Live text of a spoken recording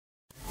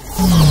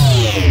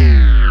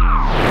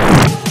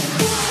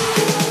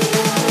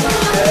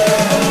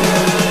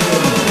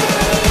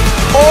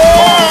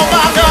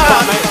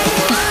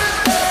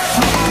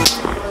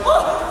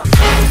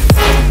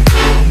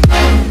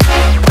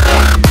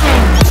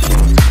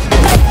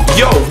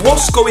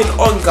what's going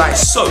on,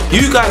 guys? So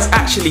you guys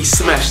actually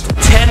smashed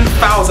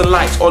 10,000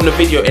 likes on the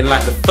video in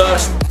like the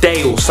first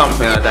day or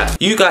something like that.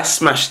 You guys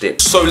smashed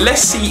it. So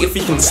let's see if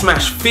we can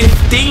smash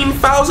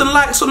 15,000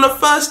 likes on the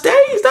first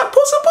day. Is that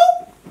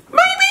possible?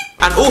 Maybe.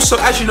 And also,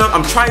 as you know,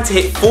 I'm trying to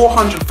hit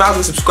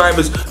 400,000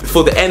 subscribers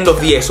before the end of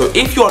the year. So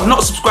if you are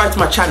not subscribed to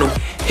my channel,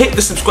 hit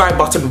the subscribe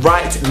button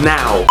right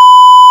now.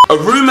 A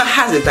rumour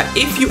has it that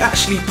if you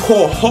actually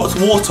pour hot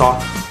water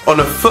on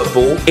a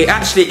football, it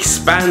actually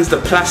expands the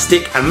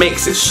plastic and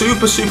makes it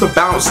super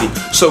bouncy.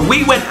 So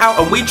we went out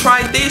and we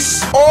tried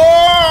this.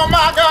 Oh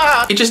my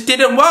god! It just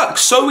didn't work.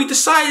 So we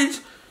decided,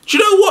 do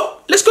you know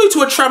what? Let's go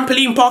to a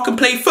trampoline park and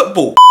play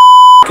football.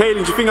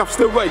 Kaylin, do you think I've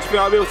still got it? Do you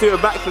think I'll be able to do a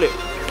backflip?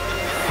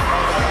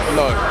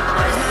 No.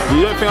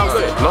 You don't think I've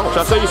got it? No.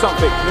 Shall I show you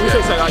something? Let me say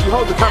something. Like, you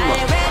hold the camera.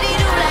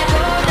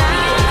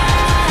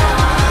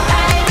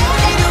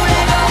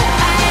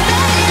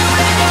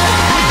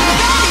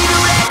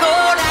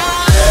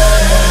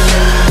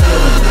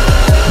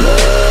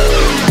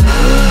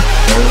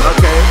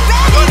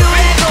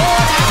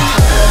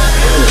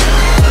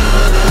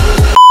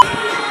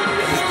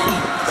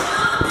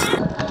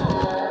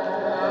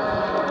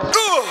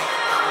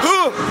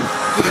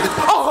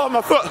 Oh,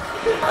 my foot.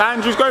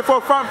 Andrew's going for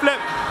a front flip.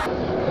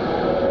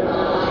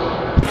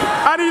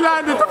 And he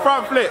landed the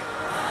front flip.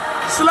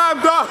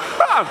 Slammed up.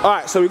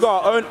 Alright, so we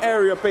got our own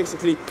area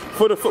basically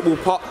for the football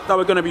part that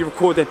we're going to be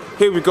recording.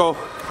 Here we go.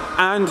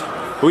 And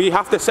we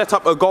have to set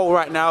up a goal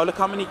right now. Look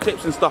how many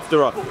clips and stuff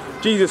there are.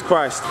 Jesus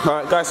Christ.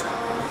 Alright, guys.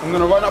 I'm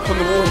going to run up on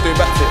the wall and do a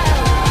backflip.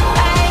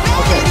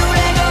 Okay.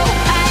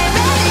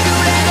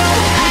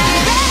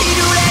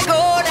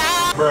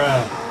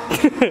 Bruh.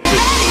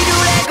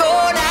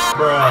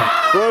 Bruh.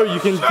 Bro, you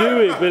can do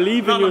it.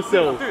 Believe in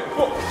yourself.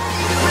 Oh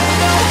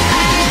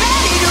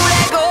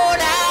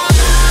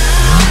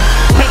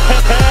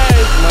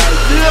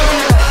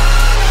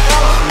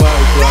my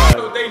god.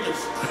 So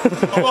dangerous.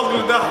 I was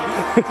gonna die.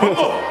 One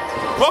more.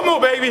 One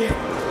more, baby.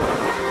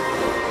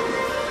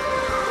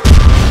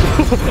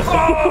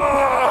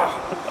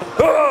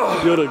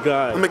 You're the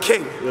guy. I'm a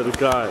king. You're the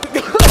guy.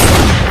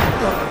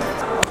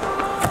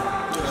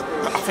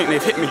 I think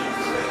they've hit me.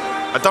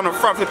 I've done a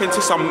front flip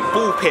into some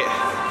ball pit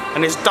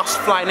and there's dust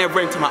flying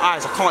everywhere into my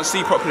eyes. I can't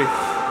see properly.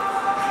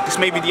 This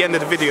may be the end of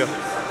the video.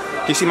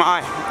 Do you see my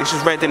eye? It's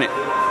just red, innit?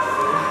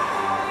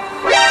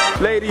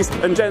 Ladies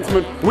and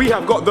gentlemen, we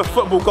have got the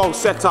football goal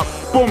set up.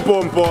 Boom,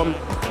 boom, boom.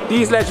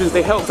 These legends,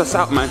 they helped us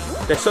out, man.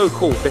 They're so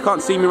cool. They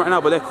can't see me right now,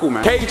 but they're cool,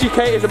 man.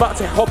 KGK is about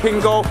to hop in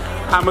goal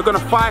and we're gonna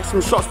fire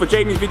some shots for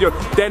Jamie's video.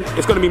 Then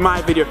it's gonna be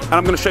my video and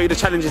I'm gonna show you the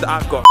challenges that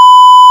I've got.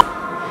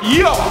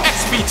 Yo,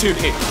 SB2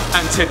 here,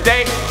 and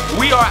today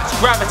we are at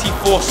Gravity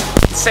Force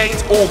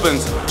St.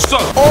 Albans. So,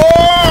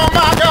 oh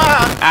my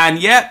god! And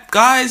yep,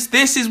 guys,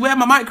 this is where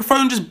my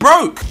microphone just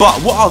broke.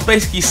 But what I was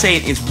basically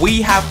saying is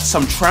we have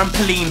some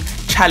trampoline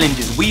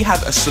challenges. We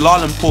have a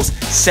slalom course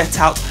set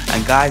out,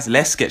 and guys,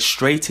 let's get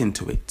straight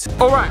into it.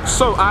 Alright,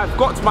 so I've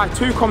got my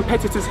two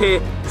competitors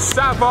here,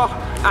 Sava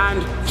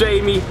and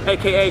Jamie,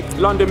 aka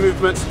London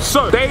Movements.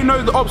 So, they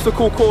know the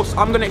obstacle course.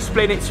 I'm gonna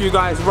explain it to you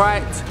guys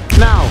right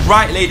now.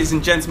 Right, ladies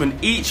and gentlemen,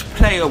 each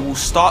player will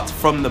start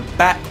from the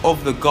back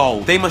of the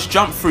goal. They must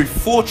jump through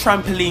 4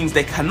 trampolines,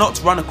 they cannot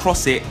run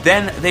across it,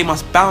 then they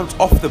must bounce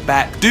off the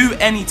back, do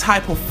any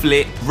type of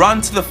flip,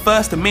 run to the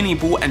first mini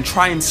ball and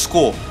try and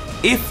score.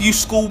 If you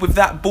score with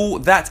that ball,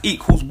 that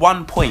equals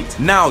 1 point.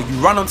 Now, you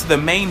run onto the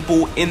main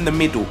ball in the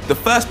middle. The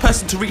first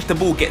person to reach the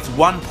ball gets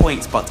 1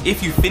 point, but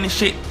if you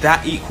finish it,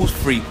 that equals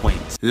 3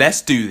 points.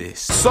 Let's do this.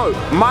 So,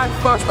 my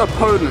first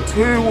opponent,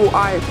 who will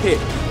I pick?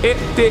 It,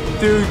 dick,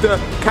 do, the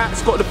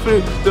cat's got the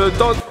flu, the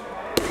dog,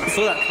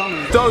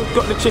 dog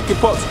got the chicken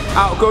pox,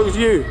 out goes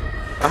you.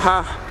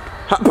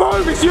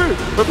 Boom, it's you!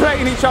 We're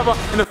playing each other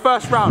in the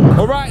first round.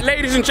 Alright,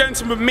 ladies and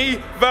gentlemen, me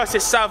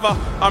versus Sava.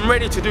 I'm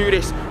ready to do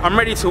this. I'm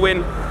ready to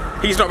win.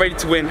 He's not ready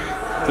to win.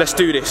 Let's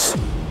do this. 3, 2,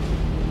 1.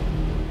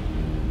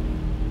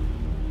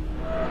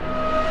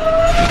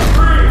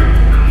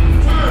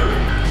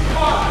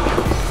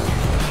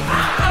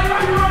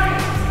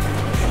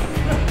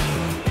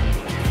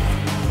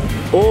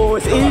 Oh,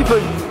 it's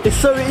even. It's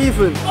so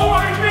even. Oh,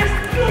 I missed!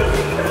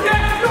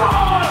 Yes,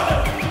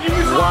 God!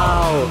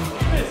 Wow.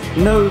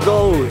 No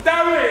goal.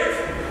 Damn it!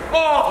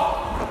 Oh!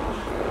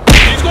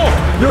 You score!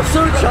 You're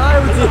so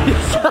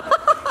childish.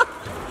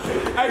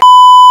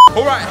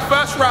 Alright,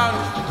 first round.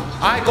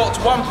 I got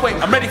 1 point.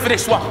 I'm ready for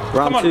this one. Round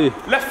Come on. 2.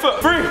 Left foot.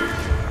 3,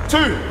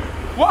 2,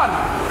 1.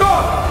 Go!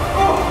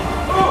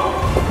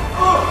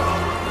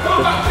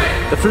 Go, that's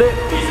it. The flip.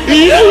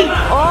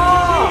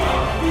 Oh!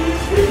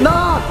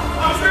 Nah!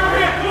 I'm still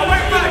here. I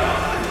went back.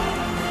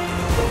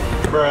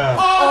 Bruh.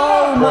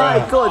 Oh my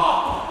god.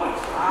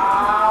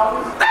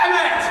 Damn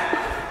it!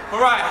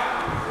 Alright.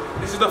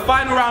 This is the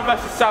final round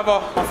versus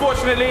Sava.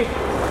 Unfortunately,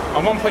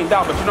 I'm 1 point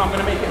down, but you know I'm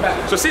going to make it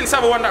back. So since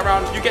Sava won that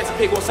round, you get to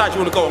pick what side you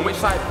want to go on. Which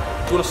side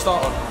do you want to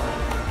start on?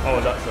 Oh,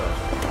 that's it.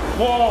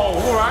 Whoa,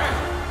 alright.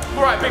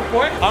 Alright, big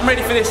boy. I'm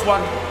ready for this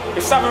one.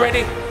 Is Sava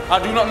ready? I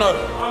do not know.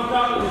 I'm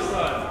down this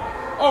side.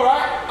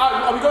 Alright.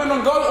 Are we going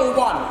on go or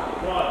 1?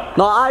 1.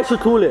 No, I should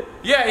call it.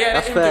 Yeah, yeah,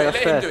 That's fair, let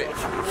him do it.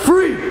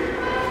 3,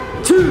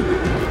 2,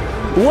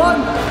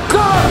 1, go!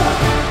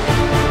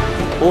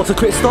 Oh, what a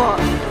quick start.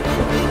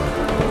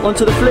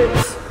 Onto the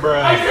flips.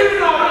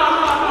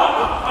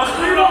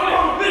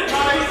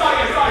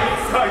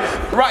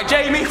 Right,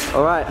 Jamie.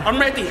 Alright. I'm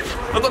ready.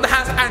 I've got the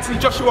hands of Anthony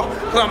Joshua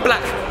because I'm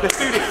black. Let's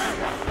do this.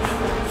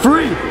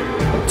 3,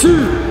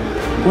 2,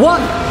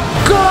 1,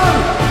 go!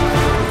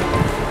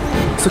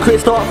 It's a quick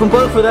start from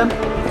both of them.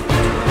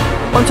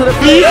 Onto the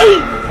flip.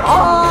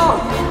 Oh!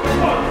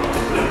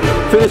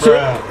 Finish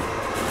it.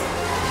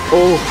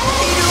 Oh.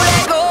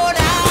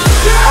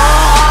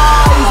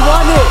 He's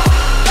won it.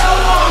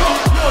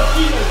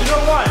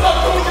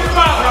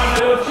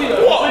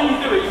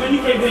 When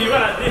you came here, you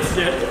went like this,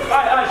 yeah? I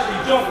actually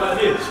jumped like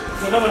this.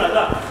 No, no, like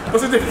that.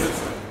 What's the difference?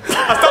 I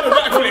started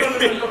back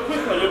with it.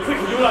 You're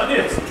quicker, you were like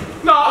this.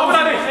 No, I went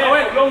like this. I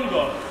went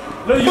longer.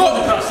 No, you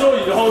wasn't, I saw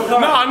you the whole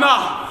time. No,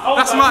 no,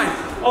 that's mine.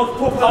 I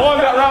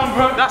want that round,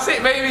 bro. That's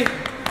it, baby.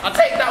 I'll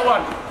take that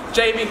one.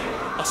 Jamie,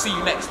 I'll see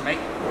you next, mate.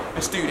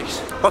 Let's do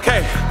this.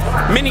 Okay,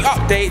 mini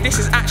update. This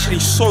is actually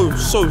so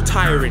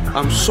tiring.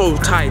 I'm so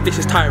tired. This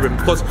is tiring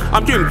because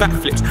I'm doing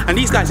backflips and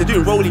these guys are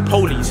doing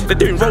roly-polies. They're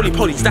doing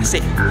roly-polies, that's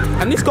it.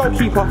 And this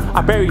goalkeeper,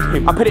 I buried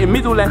him. I put it in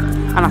middle left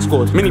and I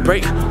scored. Mini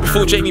break.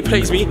 Before Jamie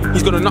plays me,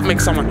 he's gonna nutmeg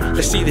someone.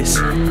 Let's see this.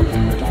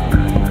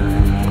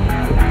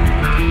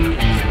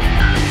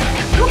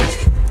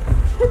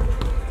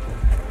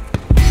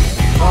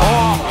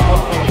 Oh,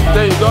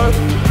 there you go.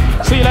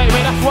 See you later,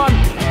 mate. That's one.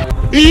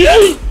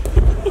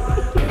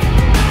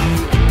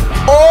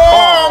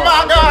 Oh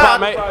my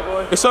God! Right, mate.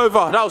 It's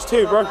over. That was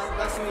 2, bro.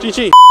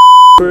 GG.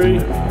 3, 2,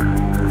 1,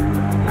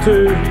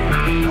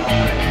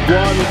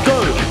 go!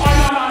 No,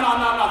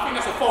 I think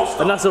that's a false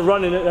start. And that's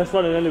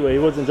running anyway, he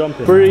wasn't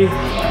jumping. 3,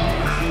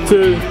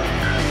 2,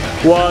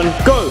 1,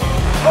 go!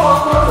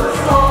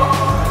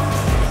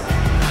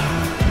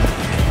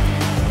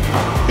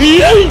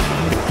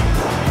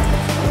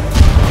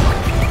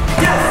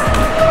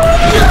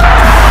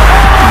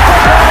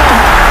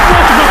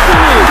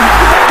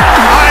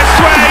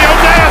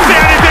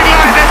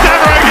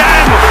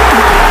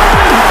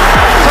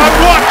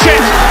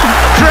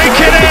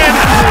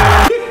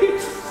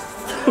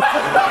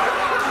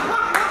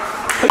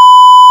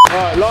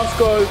 Alright, last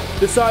go,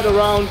 decide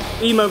around,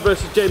 NEYMAR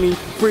versus Jamie,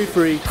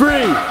 3-3.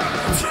 3,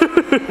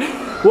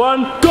 2,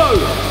 1, go!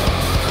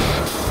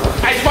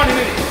 He's running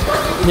in it.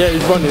 Yeah,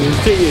 he's running,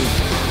 he's cheating.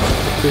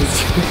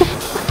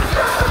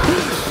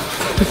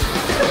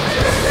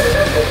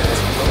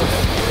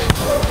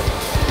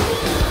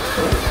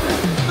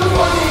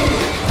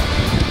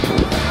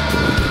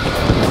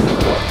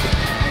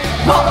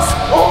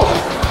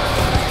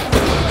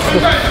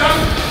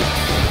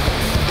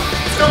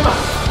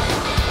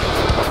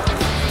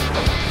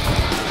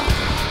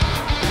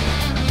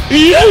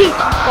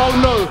 Oh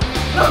no!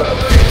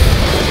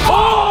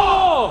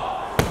 Oh!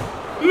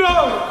 No!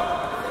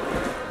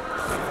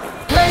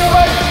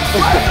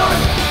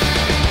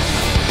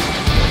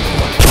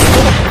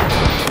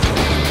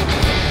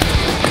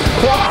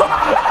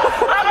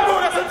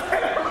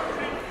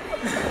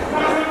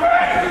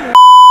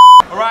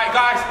 Alright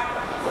guys,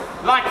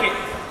 like it.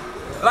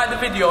 Like the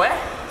video, eh?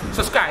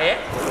 Subscribe, eh?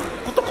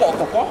 Put the call.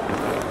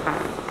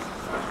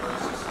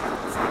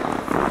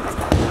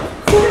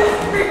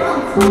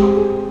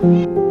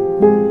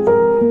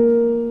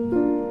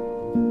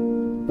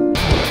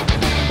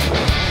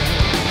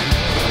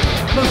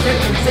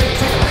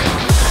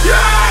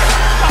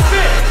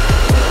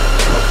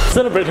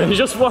 Celebrate then, you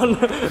just won.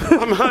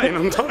 I'm hurting,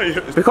 I'm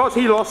tired. Because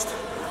he lost,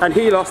 and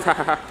he lost,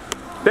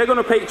 they're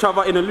gonna play each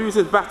other in a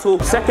loser's battle,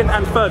 2nd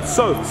and 3rd.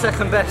 So,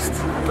 Second best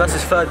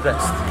versus third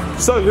best.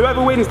 so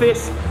whoever wins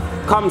this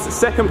comes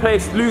 2nd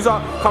place,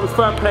 loser comes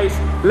 3rd place.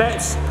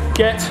 Let's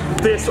get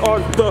this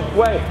on the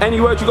way.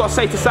 Any words you gotta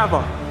say to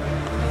Sava?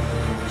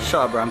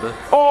 Shut up, Rambo.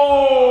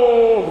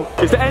 Oh!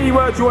 Is there any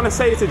words you want to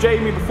say to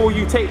Jamie before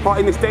you take part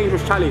in this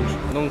dangerous challenge?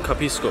 Non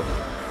capisco.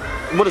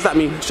 What does that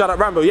mean? Shut up,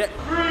 Rambo, yeah?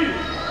 3,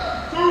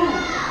 2,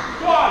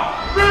 1,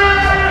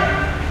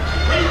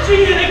 He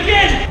cheated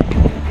again!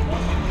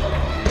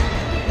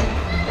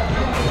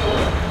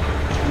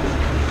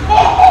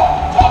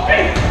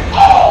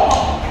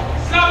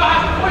 Sava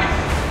has a point!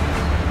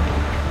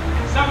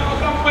 Sava got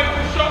 1 point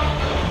for the shot.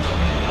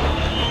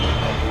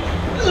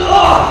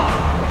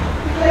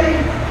 Here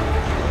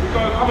we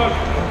go, come on.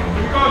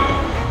 Here we go.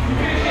 You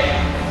finish it.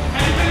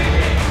 And you finish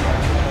it.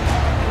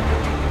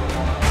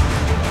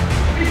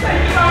 He's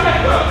taking it down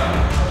there, look.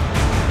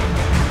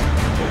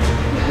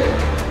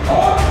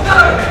 Oh,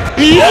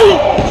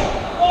 no!